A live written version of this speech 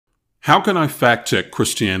How can I fact check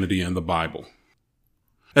Christianity and the Bible?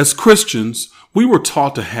 As Christians, we were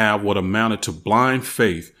taught to have what amounted to blind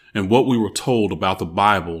faith in what we were told about the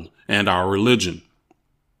Bible and our religion.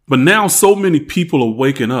 But now so many people are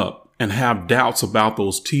waking up and have doubts about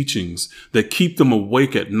those teachings that keep them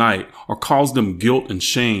awake at night or cause them guilt and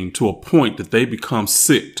shame to a point that they become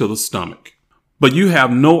sick to the stomach. But you have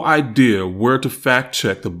no idea where to fact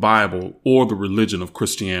check the Bible or the religion of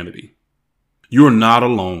Christianity. You're not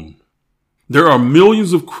alone. There are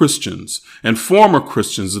millions of Christians and former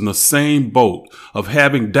Christians in the same boat of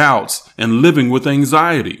having doubts and living with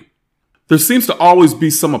anxiety. There seems to always be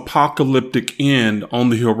some apocalyptic end on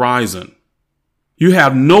the horizon. You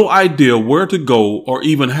have no idea where to go or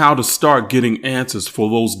even how to start getting answers for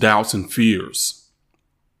those doubts and fears.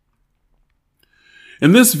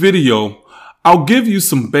 In this video, I'll give you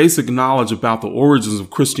some basic knowledge about the origins of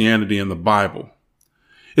Christianity and the Bible.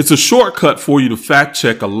 It's a shortcut for you to fact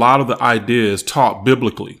check a lot of the ideas taught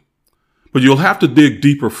biblically, but you'll have to dig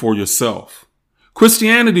deeper for yourself.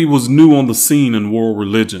 Christianity was new on the scene in world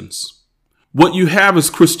religions. What you have as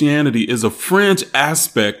Christianity is a fringe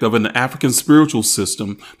aspect of an African spiritual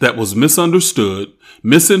system that was misunderstood,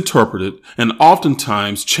 misinterpreted, and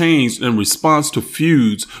oftentimes changed in response to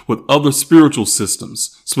feuds with other spiritual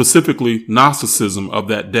systems, specifically Gnosticism of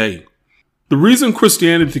that day. The reason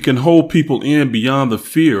Christianity can hold people in beyond the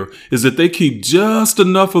fear is that they keep just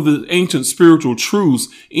enough of the ancient spiritual truths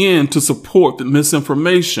in to support the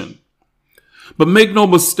misinformation. But make no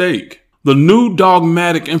mistake, the new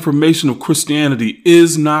dogmatic information of Christianity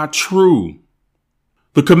is not true.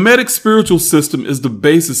 The Kemetic spiritual system is the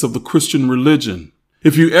basis of the Christian religion.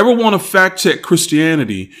 If you ever want to fact check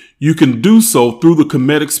Christianity, you can do so through the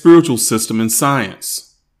Kemetic spiritual system in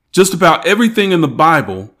science. Just about everything in the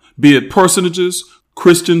Bible, be it personages,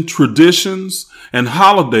 Christian traditions, and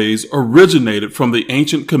holidays, originated from the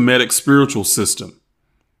ancient Kemetic spiritual system.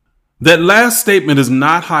 That last statement is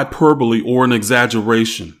not hyperbole or an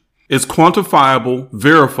exaggeration. It's quantifiable,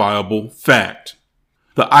 verifiable fact.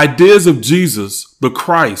 The ideas of Jesus, the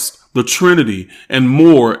Christ, the Trinity, and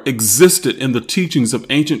more existed in the teachings of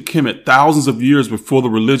ancient Kemet thousands of years before the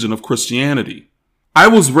religion of Christianity. I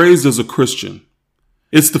was raised as a Christian.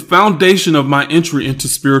 It's the foundation of my entry into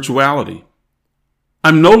spirituality.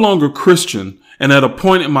 I'm no longer Christian, and at a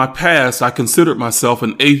point in my past, I considered myself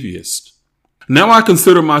an atheist. Now I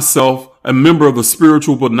consider myself a member of the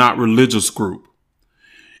spiritual but not religious group.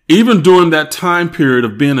 Even during that time period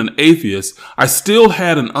of being an atheist, I still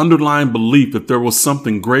had an underlying belief that there was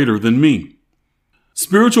something greater than me.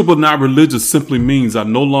 Spiritual but not religious simply means I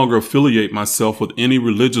no longer affiliate myself with any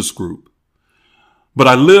religious group. But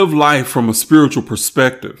I live life from a spiritual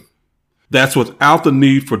perspective. That's without the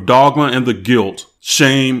need for dogma and the guilt,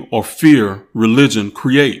 shame, or fear religion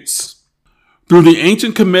creates. Through the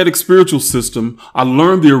ancient Kemetic spiritual system, I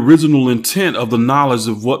learned the original intent of the knowledge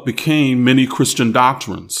of what became many Christian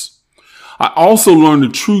doctrines. I also learned the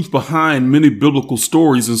truth behind many biblical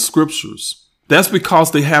stories and scriptures. That's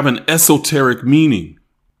because they have an esoteric meaning.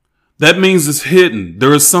 That means it's hidden.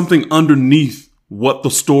 There is something underneath what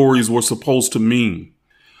the stories were supposed to mean.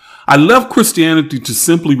 I left Christianity to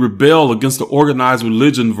simply rebel against the organized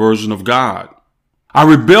religion version of God. I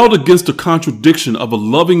rebelled against the contradiction of a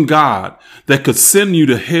loving God that could send you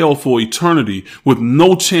to hell for eternity with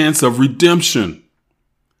no chance of redemption.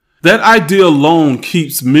 That idea alone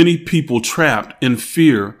keeps many people trapped in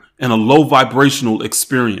fear and a low vibrational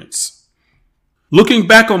experience. Looking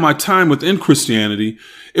back on my time within Christianity,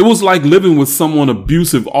 it was like living with someone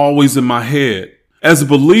abusive always in my head. As a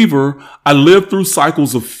believer, I lived through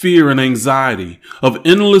cycles of fear and anxiety, of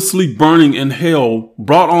endlessly burning in hell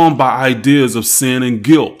brought on by ideas of sin and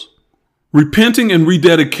guilt. Repenting and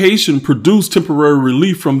rededication produced temporary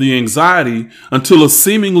relief from the anxiety until a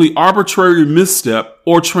seemingly arbitrary misstep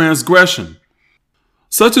or transgression.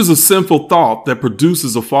 Such is a sinful thought that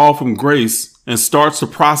produces a fall from grace and starts the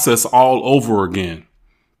process all over again.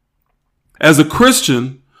 As a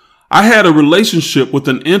Christian, I had a relationship with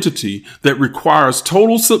an entity that requires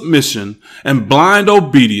total submission and blind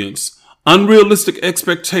obedience, unrealistic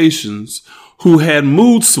expectations, who had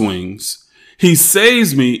mood swings. He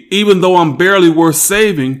saves me even though I'm barely worth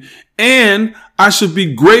saving, and I should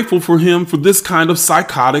be grateful for him for this kind of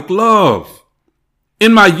psychotic love.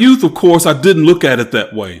 In my youth, of course, I didn't look at it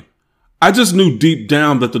that way. I just knew deep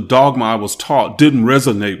down that the dogma I was taught didn't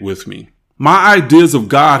resonate with me. My ideas of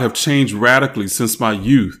God have changed radically since my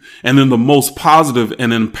youth and in the most positive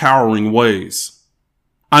and empowering ways.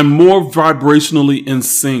 I'm more vibrationally in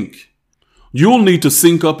sync. You'll need to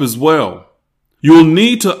sync up as well. You'll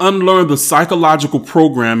need to unlearn the psychological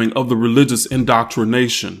programming of the religious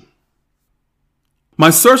indoctrination. My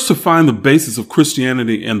search to find the basis of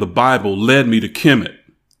Christianity and the Bible led me to Kemet.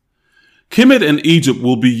 Kemet and Egypt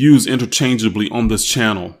will be used interchangeably on this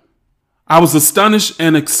channel. I was astonished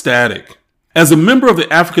and ecstatic. As a member of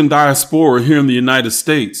the African diaspora here in the United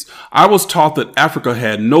States, I was taught that Africa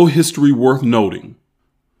had no history worth noting.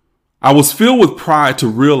 I was filled with pride to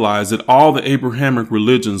realize that all the Abrahamic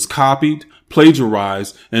religions copied,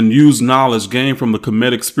 plagiarized, and used knowledge gained from the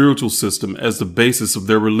Kemetic spiritual system as the basis of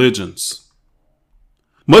their religions.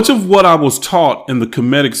 Much of what I was taught in the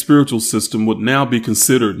Kemetic spiritual system would now be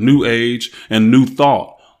considered New Age and New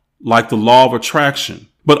Thought, like the law of attraction,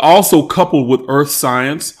 but also coupled with earth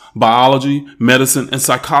science, biology, medicine, and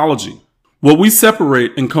psychology. What we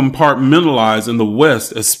separate and compartmentalize in the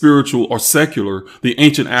West as spiritual or secular, the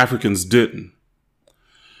ancient Africans didn't.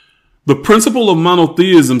 The principle of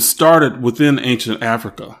monotheism started within ancient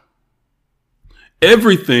Africa.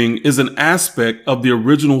 Everything is an aspect of the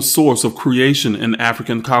original source of creation in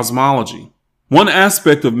African cosmology. One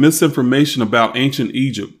aspect of misinformation about ancient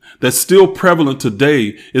Egypt that's still prevalent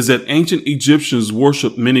today is that ancient Egyptians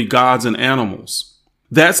worshiped many gods and animals.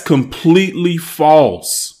 That's completely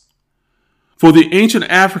false. For the ancient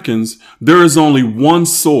Africans, there is only one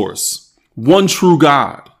source, one true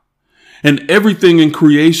God, and everything in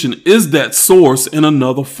creation is that source in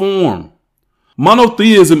another form.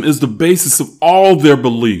 Monotheism is the basis of all their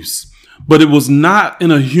beliefs, but it was not in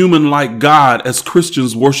a human-like God as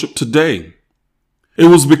Christians worship today. It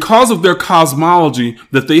was because of their cosmology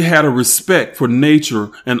that they had a respect for nature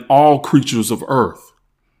and all creatures of earth.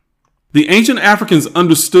 The ancient Africans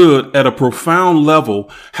understood at a profound level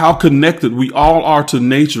how connected we all are to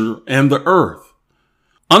nature and the earth.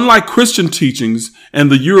 Unlike Christian teachings and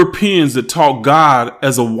the Europeans that taught God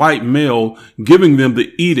as a white male, giving them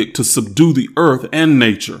the edict to subdue the earth and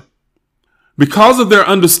nature. Because of their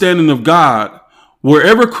understanding of God,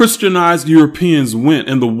 wherever Christianized Europeans went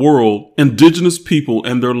in the world, indigenous people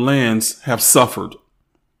and their lands have suffered.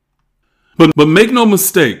 But make no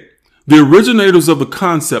mistake, the originators of the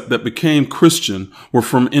concept that became Christian were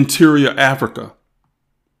from interior Africa.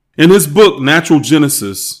 In his book, Natural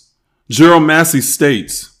Genesis, Gerald Massey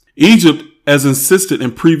states, Egypt, as insisted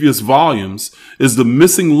in previous volumes, is the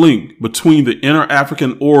missing link between the inner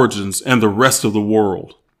African origins and the rest of the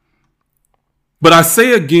world. But I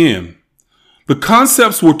say again, the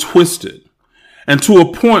concepts were twisted, and to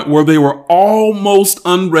a point where they were almost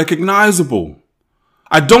unrecognizable.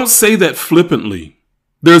 I don't say that flippantly.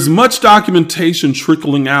 There's much documentation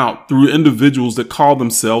trickling out through individuals that call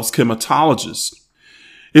themselves chematologists.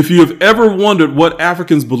 If you have ever wondered what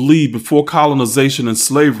Africans believed before colonization and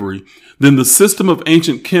slavery, then the system of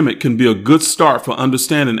ancient Kemet can be a good start for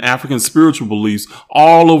understanding African spiritual beliefs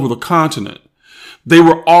all over the continent. They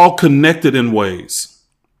were all connected in ways.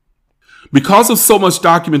 Because of so much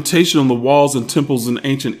documentation on the walls and temples in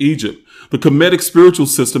ancient Egypt, the Kemetic spiritual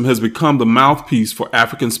system has become the mouthpiece for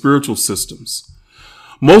African spiritual systems.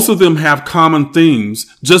 Most of them have common themes,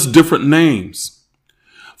 just different names.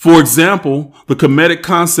 For example, the Kemetic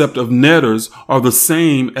concept of netters are the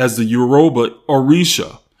same as the Yoruba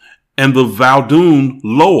Orisha and the Valdun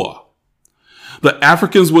Loa. The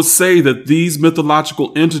Africans would say that these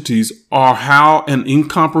mythological entities are how an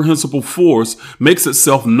incomprehensible force makes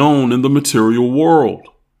itself known in the material world.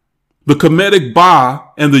 The Kemetic Ba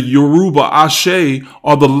and the Yoruba Ashe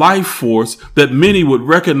are the life force that many would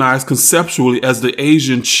recognize conceptually as the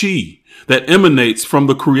Asian Chi that emanates from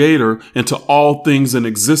the Creator into all things in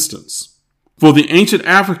existence. For the ancient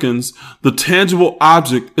Africans, the tangible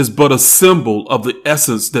object is but a symbol of the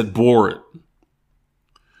essence that bore it.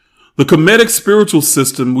 The Kemetic spiritual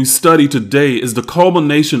system we study today is the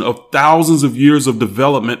culmination of thousands of years of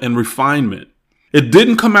development and refinement. It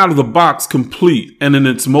didn't come out of the box complete and in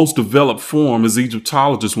its most developed form as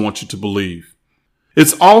Egyptologists want you to believe.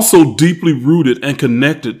 It's also deeply rooted and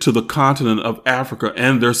connected to the continent of Africa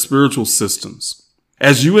and their spiritual systems.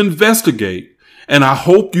 As you investigate, and I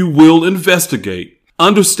hope you will investigate,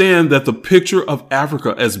 understand that the picture of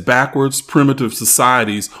Africa as backwards, primitive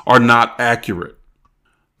societies are not accurate.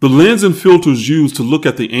 The lens and filters used to look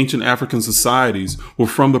at the ancient African societies were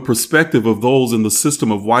from the perspective of those in the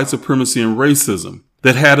system of white supremacy and racism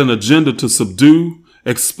that had an agenda to subdue,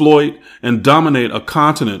 exploit, and dominate a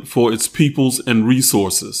continent for its peoples and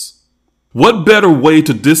resources. What better way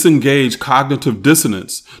to disengage cognitive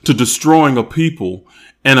dissonance to destroying a people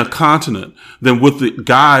and a continent than with the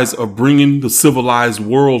guise of bringing the civilized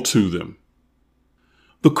world to them?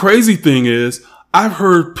 The crazy thing is, I've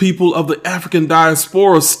heard people of the African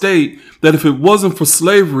diaspora state that if it wasn't for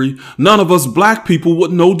slavery, none of us black people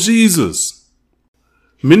would know Jesus.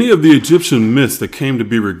 Many of the Egyptian myths that came to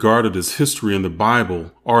be regarded as history in the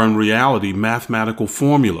Bible are in reality mathematical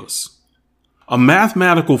formulas. A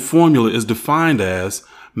mathematical formula is defined as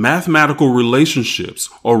mathematical relationships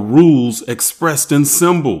or rules expressed in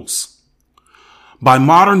symbols. By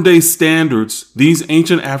modern day standards, these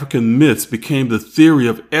ancient African myths became the theory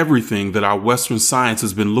of everything that our Western science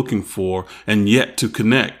has been looking for and yet to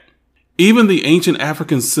connect. Even the ancient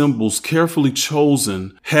African symbols carefully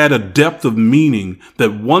chosen had a depth of meaning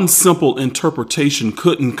that one simple interpretation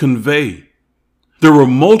couldn't convey. There were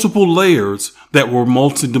multiple layers that were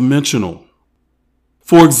multidimensional.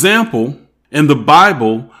 For example, in the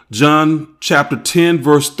Bible, John chapter 10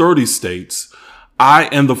 verse 30 states, "I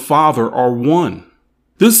and the Father are one."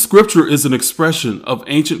 This scripture is an expression of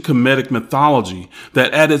ancient Kemetic mythology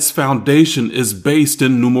that at its foundation is based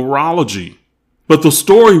in numerology. But the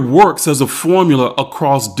story works as a formula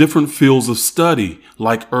across different fields of study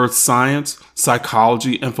like earth science,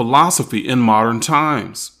 psychology, and philosophy in modern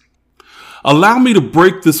times. Allow me to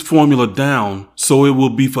break this formula down so it will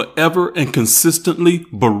be forever and consistently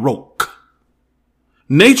Baroque.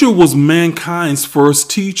 Nature was mankind's first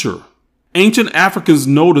teacher. Ancient Africans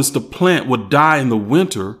noticed a plant would die in the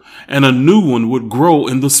winter and a new one would grow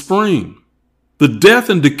in the spring. The death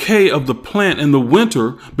and decay of the plant in the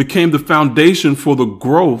winter became the foundation for the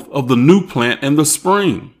growth of the new plant in the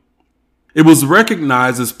spring. It was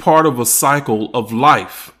recognized as part of a cycle of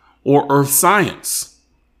life, or earth science.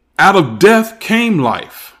 Out of death came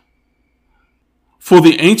life. For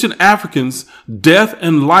the ancient Africans, death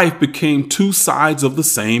and life became two sides of the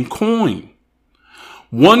same coin.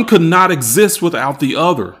 One could not exist without the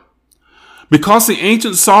other. Because the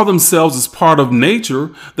ancients saw themselves as part of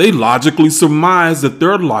nature, they logically surmised that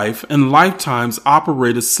their life and lifetimes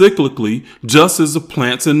operated cyclically just as the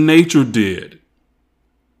plants in nature did.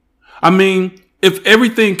 I mean, if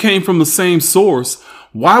everything came from the same source,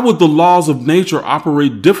 why would the laws of nature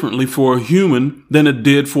operate differently for a human than it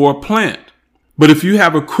did for a plant? But if you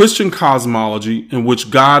have a Christian cosmology in which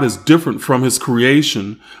God is different from his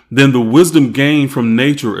creation, then the wisdom gained from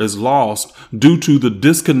nature is lost due to the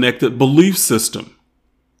disconnected belief system.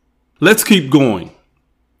 Let's keep going.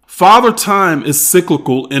 Father Time is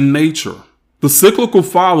cyclical in nature. The cyclical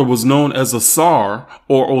father was known as Asar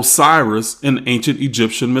or Osiris in ancient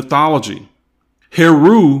Egyptian mythology.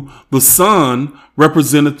 Heru, the sun,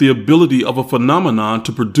 represented the ability of a phenomenon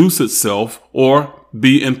to produce itself or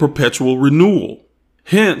be in perpetual renewal.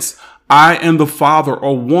 Hence, I and the Father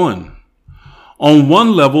are one. On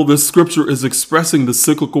one level, this scripture is expressing the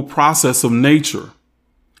cyclical process of nature.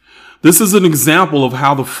 This is an example of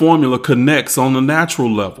how the formula connects on the natural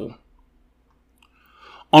level.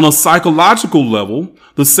 On a psychological level,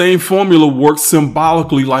 the same formula works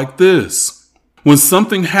symbolically like this. When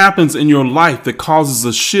something happens in your life that causes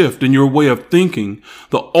a shift in your way of thinking,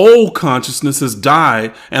 the old consciousness has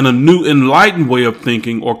died and a new enlightened way of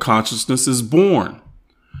thinking or consciousness is born.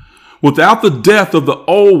 Without the death of the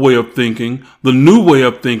old way of thinking, the new way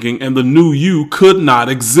of thinking and the new you could not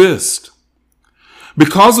exist.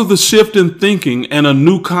 Because of the shift in thinking and a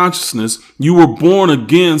new consciousness, you were born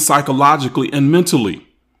again psychologically and mentally.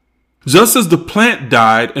 Just as the plant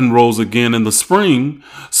died and rose again in the spring,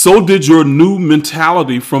 so did your new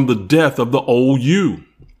mentality from the death of the old you.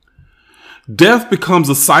 Death becomes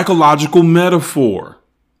a psychological metaphor.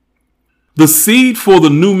 The seed for the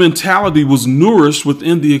new mentality was nourished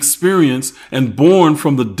within the experience and born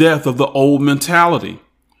from the death of the old mentality.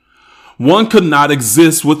 One could not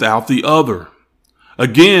exist without the other.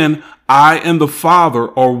 Again, I and the Father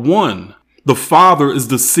are one. The Father is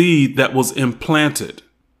the seed that was implanted.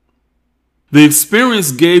 The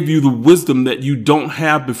experience gave you the wisdom that you don't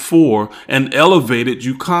have before and elevated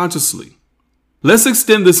you consciously. Let's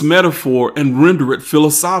extend this metaphor and render it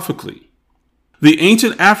philosophically. The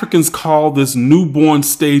ancient Africans call this newborn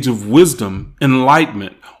stage of wisdom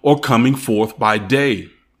enlightenment or coming forth by day,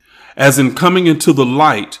 as in coming into the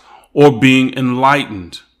light or being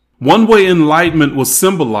enlightened. One way enlightenment was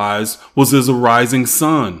symbolized was as a rising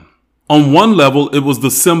sun. On one level, it was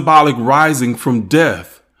the symbolic rising from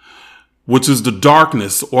death, which is the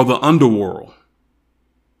darkness or the underworld.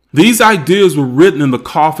 These ideas were written in the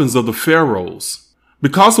coffins of the pharaohs.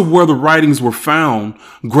 Because of where the writings were found,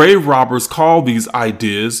 grave robbers called these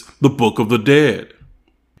ideas the Book of the Dead.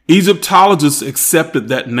 Egyptologists accepted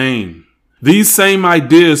that name. These same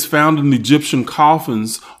ideas found in Egyptian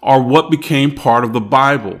coffins are what became part of the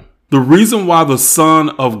Bible. The reason why the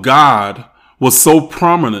Son of God was so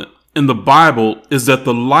prominent in the Bible is that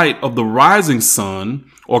the light of the rising sun,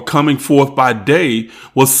 or coming forth by day,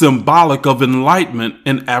 was symbolic of enlightenment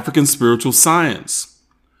in African spiritual science.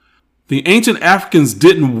 The ancient Africans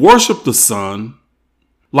didn't worship the sun,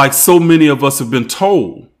 like so many of us have been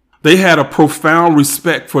told. They had a profound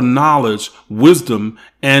respect for knowledge, wisdom,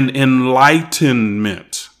 and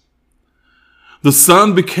enlightenment. The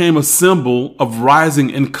sun became a symbol of rising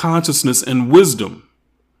in consciousness and wisdom.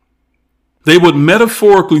 They would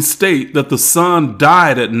metaphorically state that the sun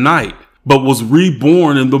died at night, but was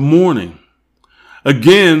reborn in the morning.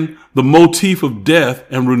 Again, the motif of death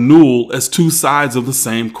and renewal as two sides of the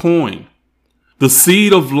same coin. The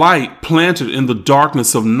seed of light planted in the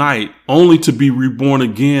darkness of night, only to be reborn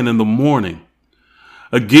again in the morning.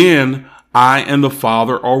 Again, I and the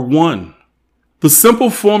Father are one. The simple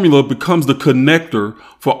formula becomes the connector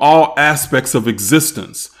for all aspects of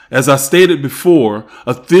existence. As I stated before,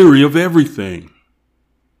 a theory of everything.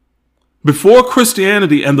 Before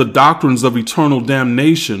Christianity and the doctrines of eternal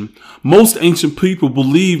damnation, most ancient people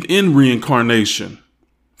believed in reincarnation.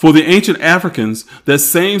 For the ancient Africans, that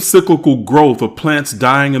same cyclical growth of plants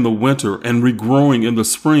dying in the winter and regrowing in the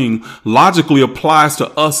spring logically applies to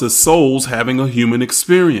us as souls having a human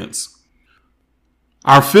experience.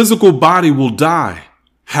 Our physical body will die.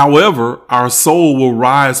 However, our soul will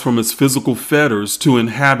rise from its physical fetters to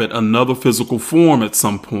inhabit another physical form at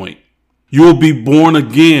some point. You will be born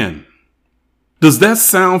again. Does that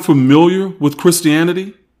sound familiar with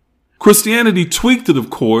Christianity? Christianity tweaked it, of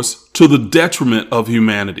course, to the detriment of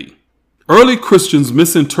humanity. Early Christians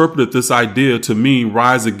misinterpreted this idea to mean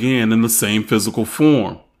rise again in the same physical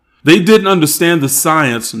form. They didn't understand the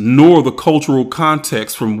science nor the cultural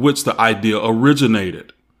context from which the idea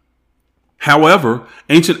originated. However,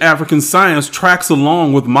 ancient African science tracks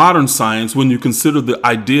along with modern science when you consider the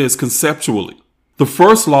ideas conceptually. The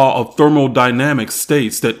first law of thermodynamics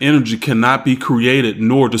states that energy cannot be created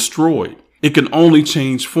nor destroyed. It can only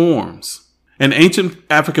change forms. An ancient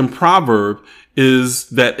African proverb is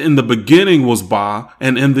that in the beginning was Ba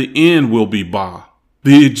and in the end will be Ba.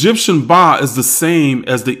 The Egyptian Ba is the same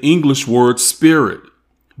as the English word spirit.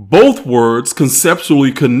 Both words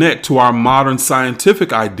conceptually connect to our modern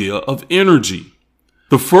scientific idea of energy.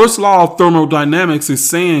 The first law of thermodynamics is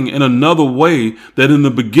saying in another way that in the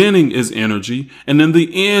beginning is energy and in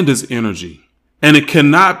the end is energy. And it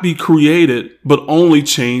cannot be created but only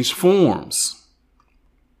change forms.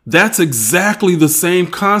 That's exactly the same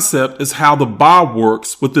concept as how the Ba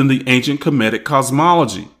works within the ancient Kemetic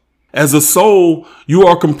cosmology. As a soul, you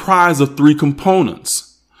are comprised of three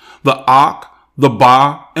components: the Ak, the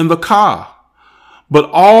Ba, and the Ka. But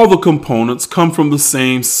all the components come from the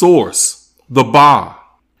same source, the Ba.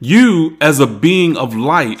 You, as a being of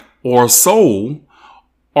light or soul,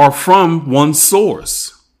 are from one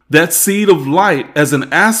source. That seed of light as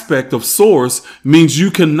an aspect of source means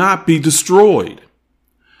you cannot be destroyed.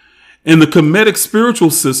 In the Kemetic spiritual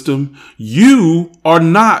system, you are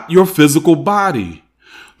not your physical body.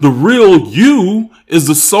 The real you is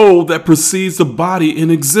the soul that precedes the body in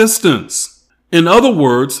existence. In other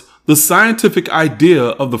words, the scientific idea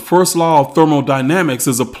of the first law of thermodynamics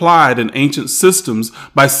is applied in ancient systems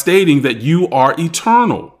by stating that you are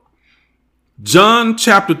eternal. John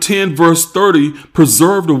chapter 10 verse 30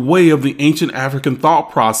 preserved a way of the ancient African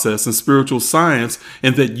thought process and spiritual science,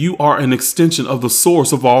 and that you are an extension of the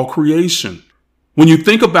source of all creation. When you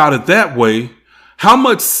think about it that way, how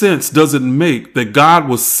much sense does it make that God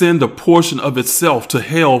will send a portion of itself to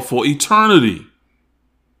hell for eternity?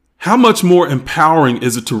 How much more empowering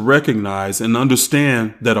is it to recognize and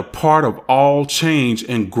understand that a part of all change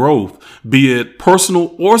and growth, be it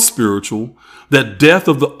personal or spiritual, that death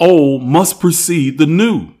of the old must precede the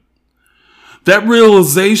new? That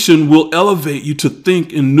realization will elevate you to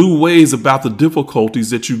think in new ways about the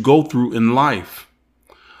difficulties that you go through in life,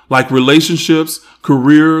 like relationships,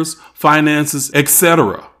 careers, finances,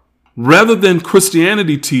 etc., rather than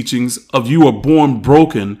Christianity teachings of you are born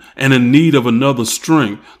broken and in need of another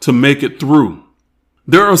strength to make it through.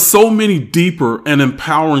 There are so many deeper and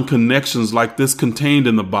empowering connections like this contained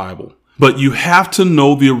in the Bible, but you have to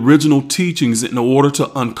know the original teachings in order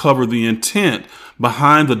to uncover the intent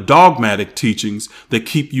behind the dogmatic teachings that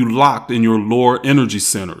keep you locked in your lower energy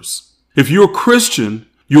centers. If you're a Christian,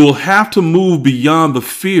 you will have to move beyond the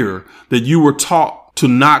fear that you were taught to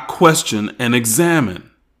not question and examine.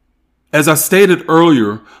 As I stated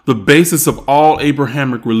earlier, the basis of all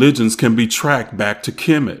Abrahamic religions can be tracked back to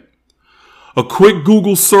Kemet. A quick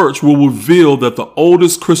Google search will reveal that the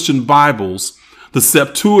oldest Christian Bibles, the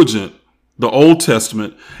Septuagint, the Old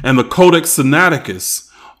Testament, and the Codex Sinaiticus,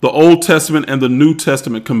 the Old Testament and the New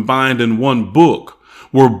Testament combined in one book,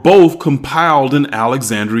 were both compiled in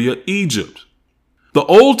Alexandria, Egypt. The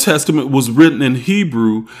Old Testament was written in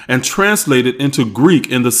Hebrew and translated into Greek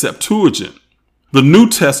in the Septuagint. The New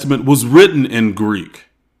Testament was written in Greek.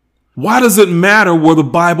 Why does it matter where the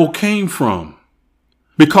Bible came from?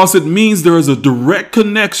 because it means there is a direct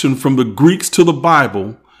connection from the Greeks to the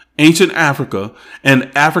Bible, ancient Africa,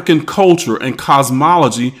 and African culture and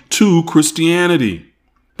cosmology to Christianity.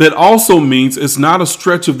 That also means it's not a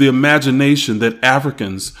stretch of the imagination that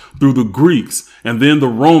Africans, through the Greeks and then the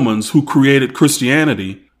Romans who created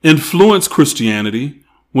Christianity, influenced Christianity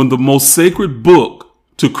when the most sacred book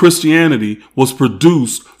to Christianity was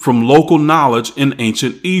produced from local knowledge in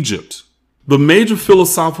ancient Egypt. The major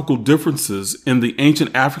philosophical differences in the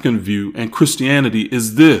ancient African view and Christianity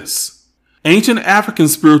is this. Ancient African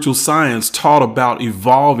spiritual science taught about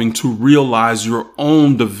evolving to realize your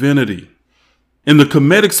own divinity. In the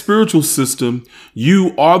Kemetic spiritual system,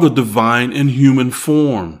 you are the divine in human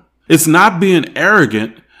form. It's not being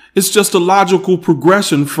arrogant. It's just a logical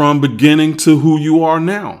progression from beginning to who you are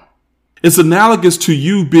now. It's analogous to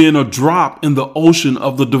you being a drop in the ocean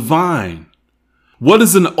of the divine. What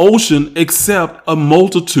is an ocean except a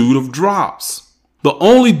multitude of drops? The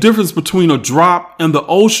only difference between a drop and the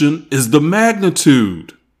ocean is the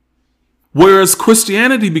magnitude. Whereas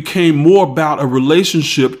Christianity became more about a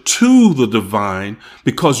relationship to the divine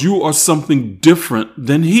because you are something different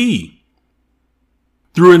than he.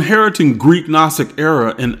 Through inheriting Greek Gnostic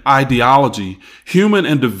era and ideology, human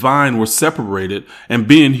and divine were separated, and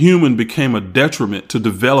being human became a detriment to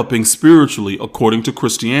developing spiritually according to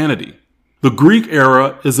Christianity. The Greek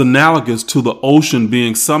era is analogous to the ocean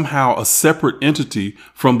being somehow a separate entity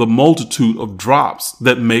from the multitude of drops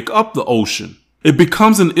that make up the ocean. It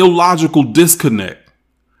becomes an illogical disconnect.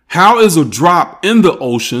 How is a drop in the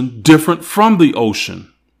ocean different from the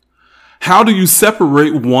ocean? How do you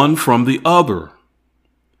separate one from the other?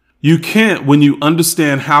 You can't when you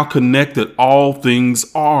understand how connected all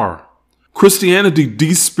things are. Christianity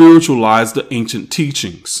despiritualized the ancient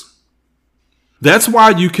teachings. That's why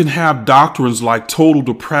you can have doctrines like total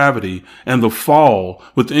depravity and the fall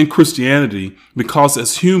within Christianity, because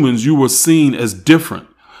as humans you were seen as different,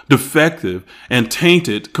 defective, and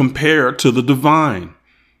tainted compared to the divine.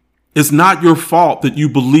 It's not your fault that you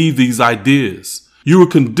believe these ideas. You were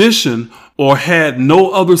conditioned or had no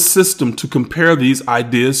other system to compare these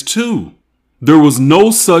ideas to. There was no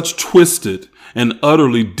such twisted and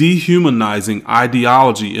utterly dehumanizing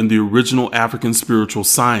ideology in the original African spiritual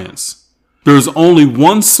science. There is only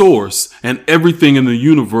one source, and everything in the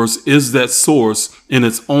universe is that source in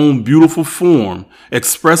its own beautiful form,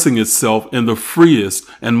 expressing itself in the freest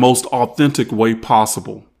and most authentic way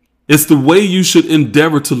possible. It's the way you should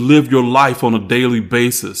endeavor to live your life on a daily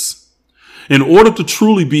basis. In order to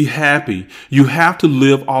truly be happy, you have to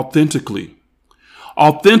live authentically.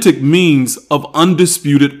 Authentic means of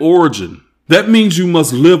undisputed origin. That means you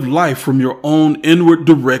must live life from your own inward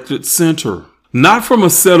directed center. Not from a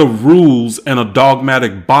set of rules and a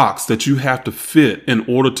dogmatic box that you have to fit in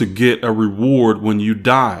order to get a reward when you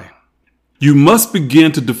die. You must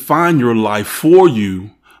begin to define your life for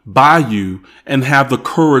you, by you, and have the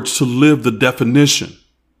courage to live the definition.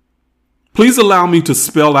 Please allow me to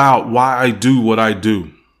spell out why I do what I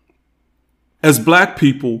do. As Black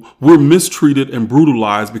people, we're mistreated and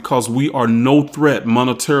brutalized because we are no threat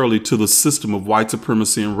monetarily to the system of white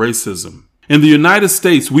supremacy and racism. In the United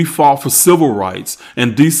States, we fought for civil rights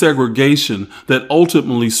and desegregation that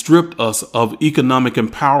ultimately stripped us of economic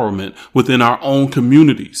empowerment within our own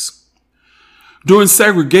communities. During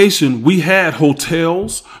segregation, we had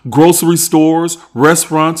hotels, grocery stores,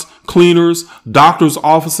 restaurants, cleaners, doctors'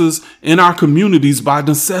 offices in our communities by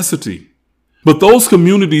necessity. But those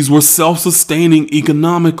communities were self-sustaining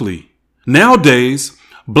economically. Nowadays,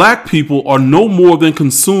 Black people are no more than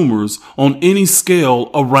consumers on any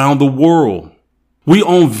scale around the world. We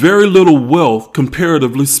own very little wealth,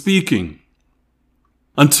 comparatively speaking.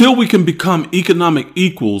 Until we can become economic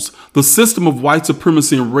equals, the system of white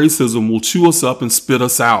supremacy and racism will chew us up and spit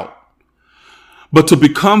us out. But to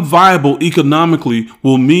become viable economically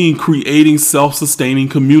will mean creating self-sustaining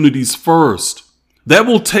communities first. That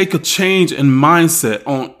will take a change in mindset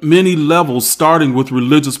on many levels, starting with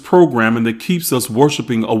religious programming that keeps us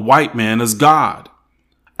worshiping a white man as God.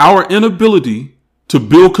 Our inability to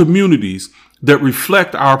build communities that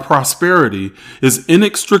reflect our prosperity is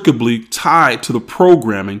inextricably tied to the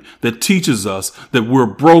programming that teaches us that we're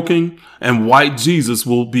broken and white Jesus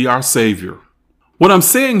will be our savior. What I'm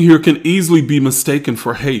saying here can easily be mistaken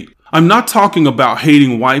for hate. I'm not talking about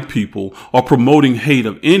hating white people or promoting hate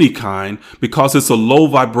of any kind because it's a low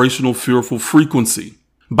vibrational, fearful frequency.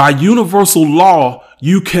 By universal law,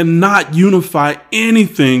 you cannot unify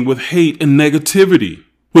anything with hate and negativity.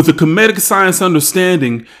 With a Kemetic science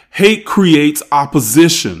understanding, hate creates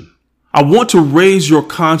opposition. I want to raise your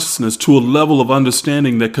consciousness to a level of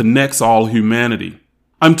understanding that connects all humanity.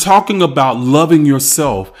 I'm talking about loving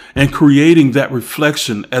yourself and creating that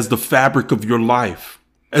reflection as the fabric of your life.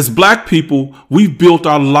 As Black people, we've built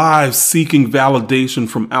our lives seeking validation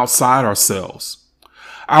from outside ourselves.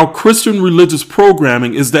 Our Christian religious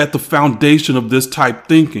programming is at the foundation of this type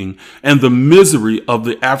thinking and the misery of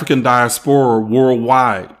the African diaspora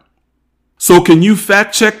worldwide. So can you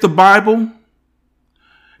fact check the Bible?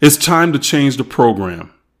 It's time to change the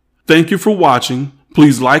program. Thank you for watching.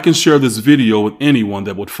 Please like and share this video with anyone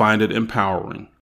that would find it empowering.